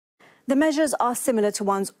The measures are similar to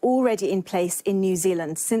ones already in place in New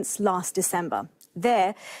Zealand since last December.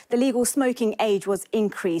 There, the legal smoking age was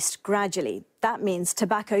increased gradually. That means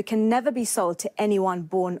tobacco can never be sold to anyone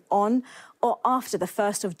born on or after the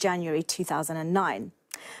 1st of January 2009.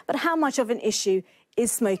 But how much of an issue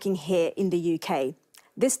is smoking here in the UK?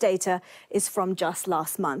 This data is from just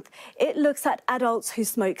last month. It looks at adults who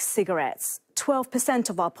smoke cigarettes. 12%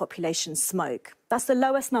 of our population smoke. That's the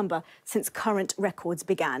lowest number since current records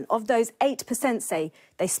began. Of those, 8% say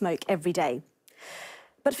they smoke every day.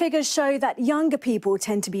 But figures show that younger people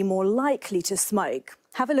tend to be more likely to smoke.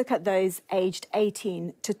 Have a look at those aged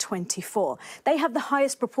 18 to 24. They have the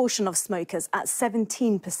highest proportion of smokers at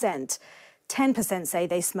 17%. 10% say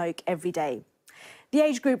they smoke every day. The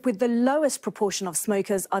age group with the lowest proportion of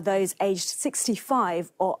smokers are those aged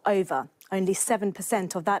 65 or over. Only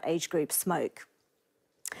 7% of that age group smoke.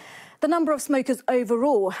 The number of smokers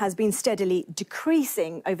overall has been steadily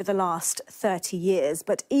decreasing over the last 30 years.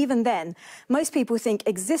 But even then, most people think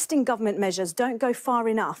existing government measures don't go far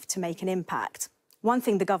enough to make an impact. One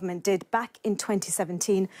thing the government did back in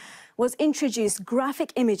 2017 was introduce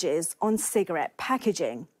graphic images on cigarette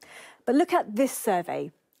packaging. But look at this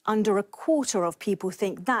survey. Under a quarter of people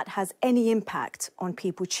think that has any impact on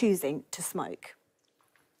people choosing to smoke.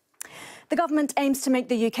 The government aims to make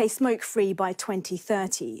the UK smoke-free by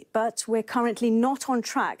 2030, but we're currently not on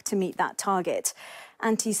track to meet that target.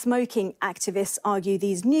 Anti-smoking activists argue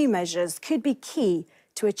these new measures could be key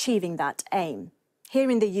to achieving that aim. Here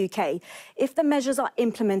in the UK, if the measures are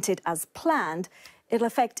implemented as planned, it'll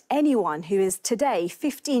affect anyone who is today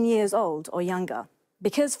 15 years old or younger.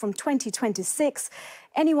 Because from 2026,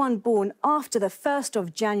 anyone born after the 1st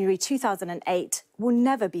of January 2008 will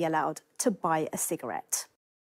never be allowed to buy a cigarette.